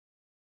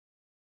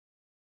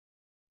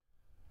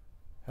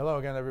Hello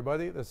again,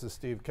 everybody. This is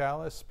Steve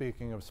Kallas.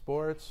 Speaking of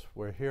sports,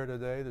 we're here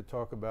today to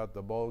talk about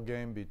the bowl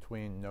game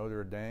between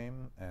Notre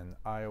Dame and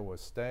Iowa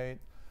State.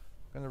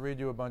 I'm going to read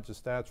you a bunch of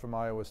stats from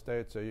Iowa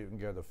State so you can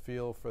get a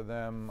feel for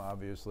them.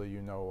 Obviously,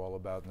 you know all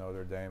about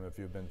Notre Dame if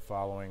you've been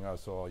following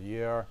us all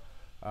year.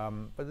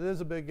 But it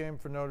is a big game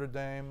for Notre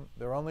Dame.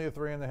 They're only a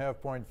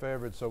 3.5-point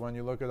favorite, so when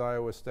you look at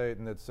Iowa State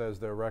and it says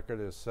their record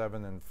is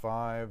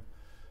 7-5,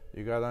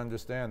 you got to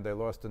understand they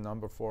lost to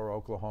number 4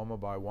 Oklahoma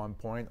by 1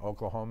 point.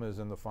 Oklahoma is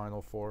in the Final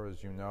Four,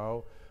 as you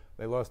know.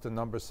 They lost to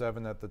number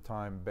 7 at the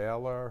time,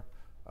 Baylor,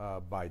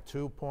 by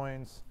 2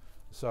 points.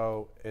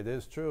 So it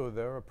is true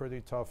they're a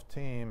pretty tough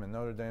team, and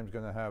Notre Dame's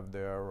going to have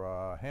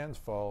their hands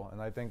full,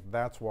 and I think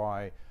that's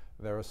why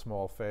they're a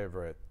small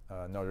favorite.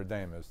 Notre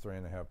Dame is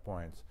 3.5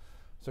 points.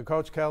 So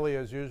Coach Kelly,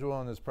 as usual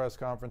in his press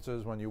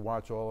conferences, when you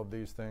watch all of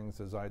these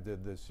things, as I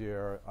did this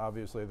year,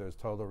 obviously there's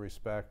total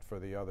respect for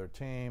the other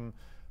team.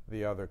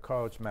 The other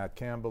coach, Matt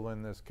Campbell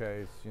in this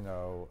case,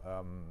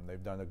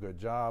 they've done a good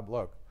job.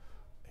 Look,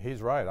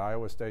 he's right.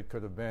 Iowa State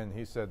could have been,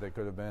 he said they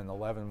could have been an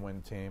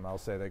 11-win team. I'll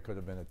say they could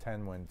have been a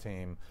 10-win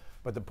team.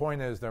 But the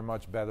point is they're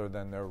much better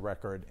than their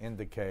record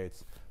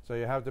indicates. So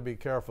you have to be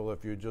careful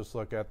if you just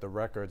look at the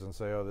records and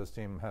say, oh, this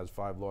team has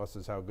 5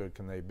 losses, how good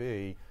can they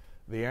be?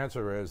 The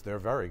answer is they're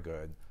very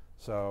good.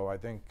 So I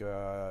think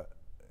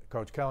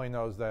Coach Kelly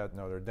knows that.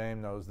 Notre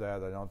Dame knows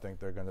that. I don't think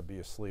they're going to be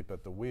asleep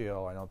at the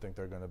wheel. I don't think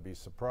they're going to be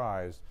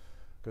surprised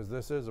because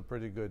this is a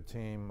pretty good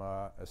team,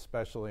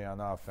 especially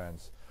on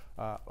offense.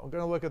 I'm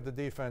going to look at the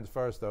defense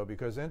first, though,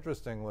 because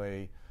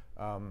interestingly,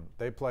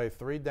 they play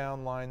 3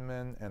 down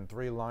linemen and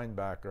 3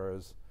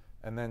 linebackers,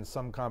 and then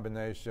some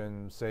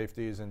combination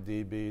safeties and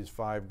DBs,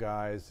 5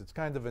 guys. It's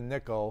kind of a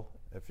nickel,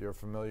 if you're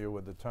familiar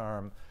with the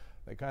term.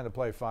 They kind of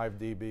play 5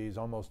 DBs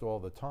almost all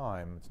the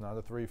time. It's not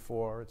a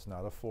 3-4. It's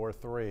not a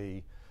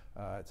 4-3.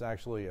 It's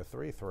actually a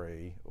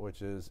 3-3,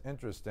 which is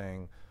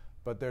interesting.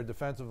 But their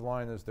defensive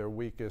line is their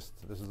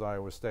weakest. This is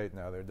Iowa State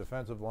now. Their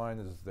defensive line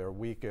is their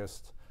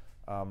weakest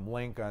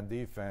link on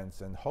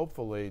defense, and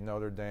hopefully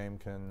Notre Dame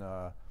can,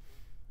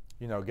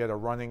 get a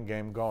running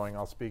game going.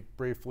 I'll speak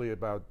briefly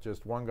about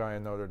just one guy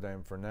in Notre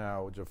Dame for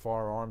now,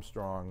 Jafar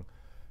Armstrong.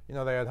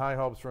 They had high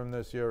hopes for him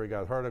this year. He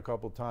got hurt a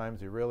couple times.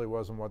 He really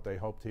wasn't what they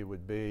hoped he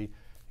would be.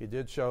 He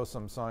did show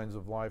some signs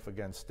of life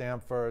against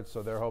Stanford,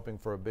 so they're hoping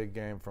for a big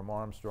game from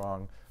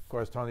Armstrong. Of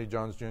course, Tony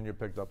Jones Jr.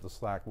 picked up the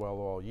slack well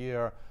all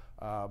year,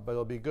 but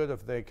it'll be good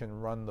if they can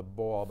run the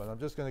ball. But I'm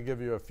just going to give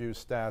you a few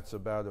stats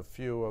about a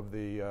few of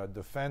the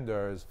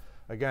defenders.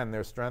 Again,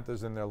 their strength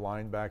is in their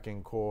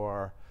linebacking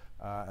core,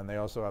 and they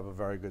also have a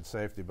very good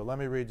safety. But let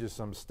me read you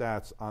some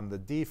stats on the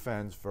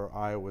defense for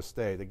Iowa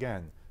State.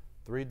 Again,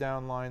 3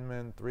 down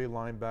linemen, 3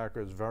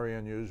 linebackers, very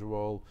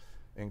unusual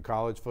in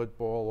college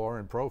football or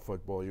in pro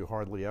football. You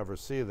hardly ever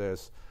see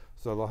this,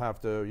 so they'll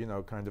have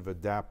to, kind of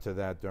adapt to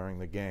that during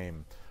the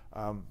game.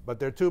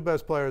 But their 2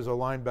 best players are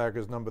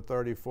linebackers. Number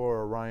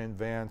 34, Orion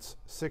Vance,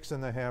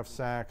 6.5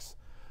 sacks,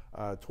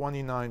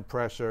 29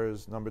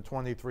 pressures. Number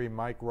 23,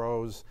 Mike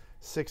Rose,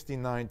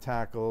 69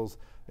 tackles.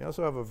 They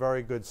also have a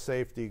very good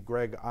safety,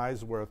 Greg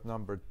Eisworth,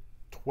 number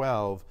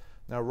 12.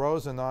 Now,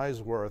 Rose and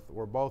Eisworth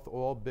were both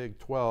all Big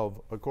 12,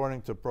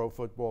 according to Pro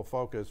Football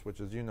Focus, which,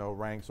 as you know,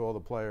 ranks all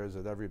the players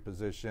at every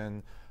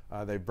position.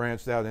 They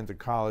branched out into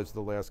college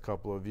the last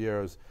couple of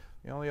years.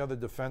 The only other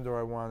defender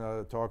I want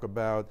to talk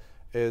about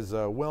is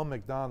Will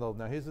McDonald.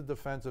 Now, he's a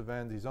defensive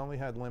end. He's only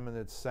had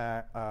limited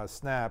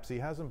snaps. He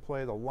hasn't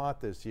played a lot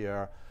this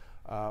year,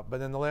 but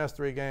in the last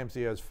 3 games,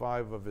 he has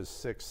 5 of his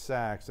 6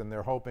 sacks, and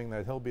they're hoping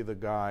that he'll be the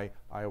guy,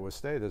 Iowa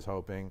State is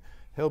hoping,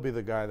 he'll be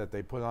the guy that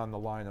they put on the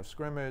line of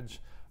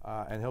scrimmage,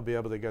 and he'll be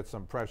able to get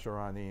some pressure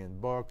on Ian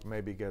Book,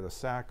 maybe get a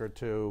sack or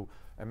 2,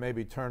 and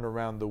maybe turn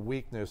around the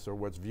weakness, or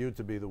what's viewed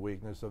to be the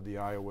weakness, of the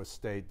Iowa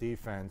State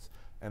defense,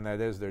 and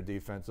that is their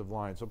defensive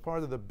line. So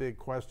part of the big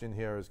question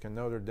here is, can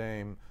Notre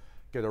Dame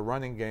get a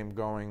running game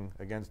going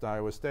against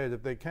Iowa State?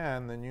 If they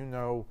can, then you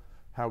know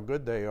how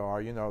good they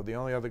are. The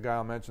only other guy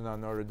I'll mention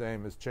on Notre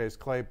Dame is Chase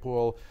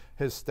Claypool.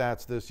 His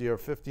stats this year,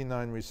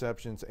 59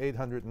 receptions,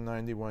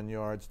 891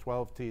 yards,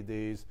 12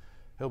 TDs.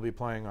 He'll be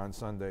playing on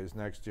Sundays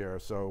next year.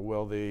 So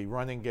will the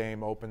running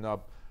game open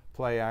up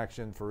play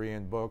action for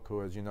Ian Book,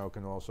 who, as you know,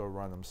 can also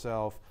run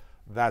himself?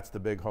 That's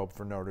the big hope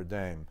for Notre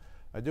Dame.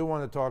 I do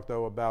want to talk,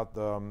 though, about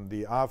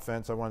the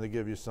offense. I want to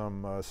give you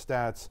some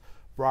stats.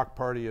 Brock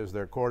Purdy is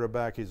their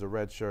quarterback. He's a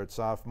redshirt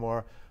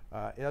sophomore.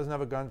 He doesn't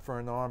have a gun for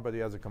an arm, but he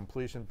has a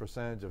completion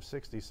percentage of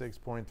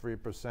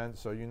 66.3%.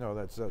 So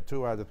that's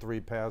 2 out of 3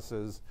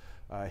 passes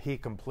he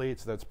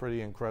completes. That's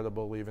pretty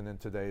incredible even in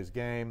today's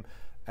game.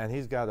 And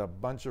he's got a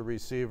bunch of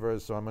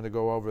receivers, so I'm going to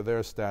go over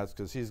their stats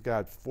because he's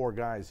got 4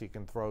 guys he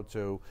can throw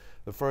to.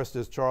 The first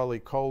is Charlie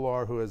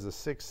Kolar, who is a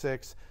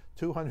 6'6",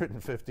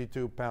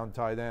 252-pound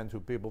tight end who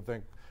people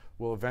think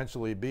will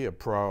eventually be a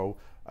pro.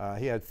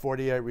 He had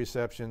 48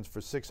 receptions for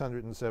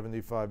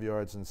 675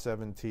 yards and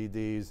 7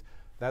 TDs.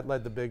 That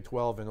led the Big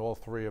 12 in all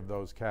 3 of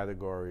those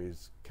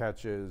categories: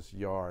 catches,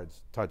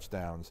 yards,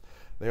 touchdowns.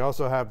 They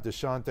also have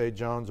Deshaunte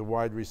Jones, a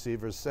wide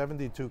receiver,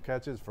 72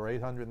 catches for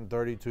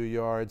 832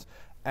 yards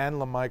and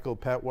LaMichael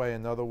Petway,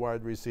 another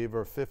wide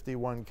receiver,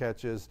 51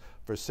 catches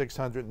for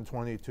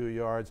 622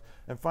 yards.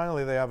 And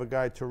finally, they have a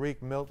guy,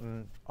 Tariq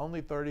Milton,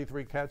 only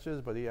 33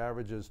 catches, but he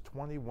averages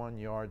 21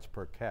 yards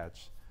per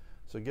catch.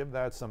 So give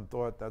that some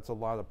thought. That's a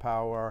lot of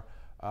power.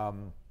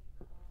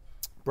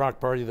 Brock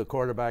Purdy, the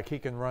quarterback, he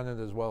can run it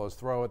as well as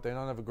throw it. They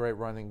don't have a great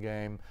running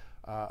game.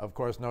 Of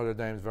course, Notre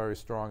Dame's very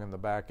strong in the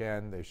back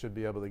end. They should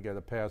be able to get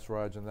a pass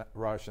rush,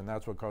 and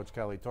that's what Coach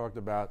Kelly talked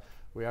about.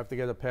 We have to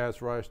get a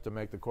pass rush to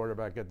make the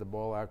quarterback get the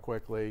ball out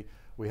quickly.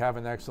 We have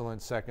an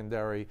excellent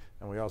secondary,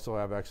 and we also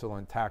have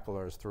excellent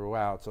tacklers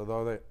throughout.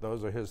 So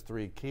those are his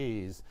three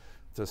keys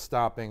to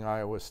stopping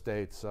Iowa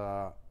State's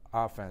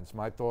offense.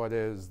 My thought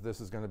is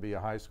this is going to be a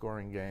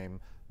high-scoring game,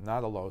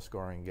 not a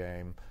low-scoring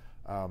game.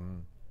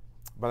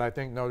 But I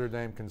think Notre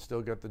Dame can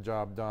still get the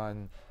job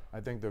done. I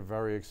think they're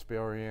very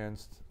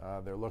experienced.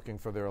 They're looking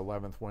for their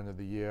 11th win of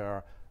the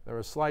year. They're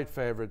a slight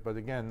favorite, but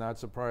again, not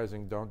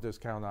surprising. Don't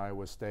discount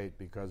Iowa State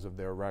because of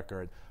their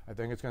record. I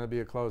think it's going to be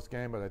a close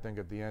game, but I think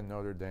at the end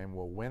Notre Dame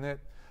will win it.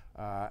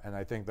 And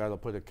I think that'll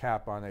put a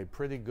cap on a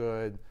pretty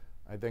good,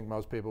 I think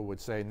most people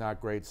would say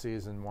not great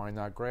season. Why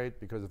not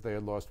great? Because if they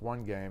had lost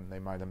one game, they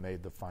might have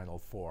made the Final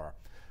Four.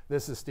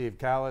 This is Steve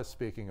Kallas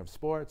speaking of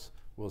sports.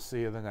 We'll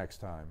see you the next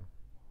time.